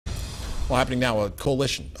Well, happening now, a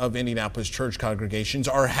coalition of Indianapolis church congregations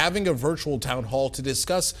are having a virtual town hall to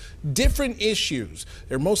discuss different issues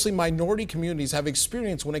their mostly minority communities have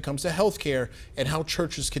experienced when it comes to health care and how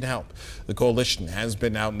churches can help. The coalition has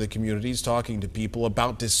been out in the communities talking to people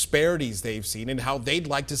about disparities they've seen and how they'd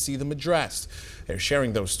like to see them addressed. They're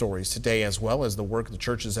sharing those stories today, as well as the work the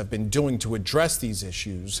churches have been doing to address these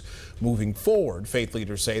issues. Moving forward, faith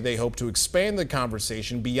leaders say they hope to expand the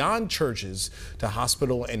conversation beyond churches to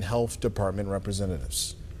hospital and health department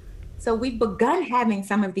representatives. So we've begun having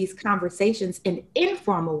some of these conversations in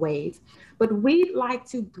informal ways, but we'd like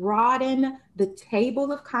to broaden the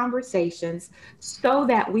table of conversations so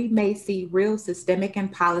that we may see real systemic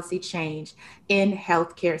and policy change in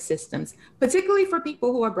healthcare systems, particularly for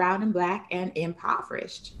people who are brown and black and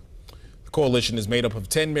impoverished. The coalition is made up of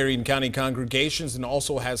 10 Marion County congregations and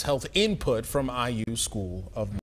also has health input from IU School of